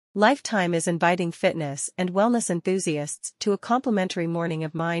Lifetime is inviting fitness and wellness enthusiasts to a complimentary morning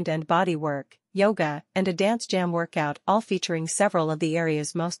of mind and body work, yoga, and a dance jam workout, all featuring several of the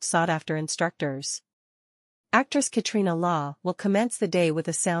area's most sought-after instructors. Actress Katrina Law will commence the day with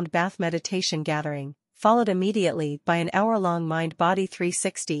a sound bath meditation gathering, followed immediately by an hour-long Mind-Body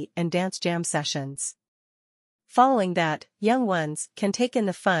 360 and dance jam sessions. Following that, young ones can take in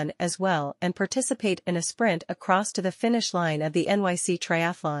the fun as well and participate in a sprint across to the finish line of the NYC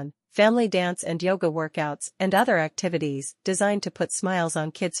Triathlon, family dance and yoga workouts, and other activities designed to put smiles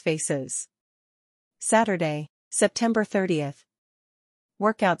on kids' faces. Saturday, September 30th.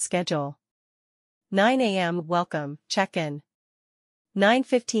 Workout schedule. 9 a.m. Welcome, check-in.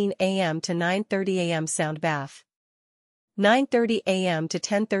 9:15 a.m. to 9:30 a.m. sound bath. 9:30 a.m. to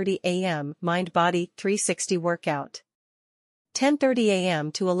 10:30 a.m. Mind-Body 360 workout. 10:30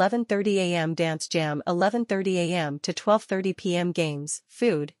 a.m. to 11:30 a.m. dance jam. 11:30 a.m. to 12:30 p.m. games,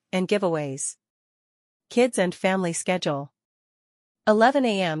 food, and giveaways. Kids and family schedule. 11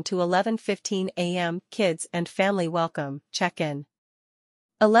 a.m. to 11:15 a.m. Kids and family welcome, check-in.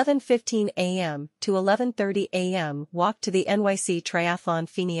 11:15 a.m. to 11:30 a.m. walk to the NYC Triathlon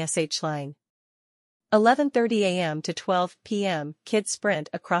Fini SH line. 11:30 a.m. to 12 p.m. kids sprint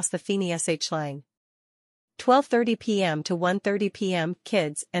across the Fini SH line. 12:30 p.m. to 1:30 p.m.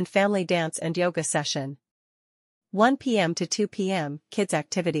 kids and family dance and yoga session. 1 p.m. to 2 p.m. kids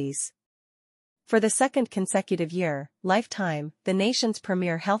activities. For the second consecutive year, Lifetime, the nation's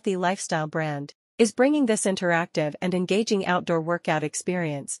premier healthy lifestyle brand, is bringing this interactive and engaging outdoor workout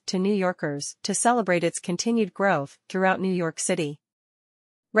experience to New Yorkers to celebrate its continued growth throughout New York City.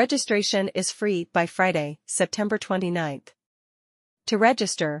 Registration is free by Friday, September 29th. To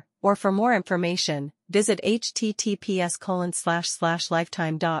register, or for more information, visit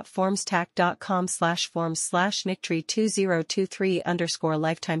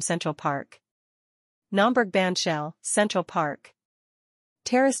https://lifetime.formstack.com/forms/nictree2023_Lifetime Central Park. Naumberg Bandshell, Central Park.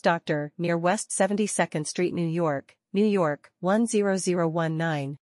 Terrace Doctor near West 72nd Street, New York, New York 10019.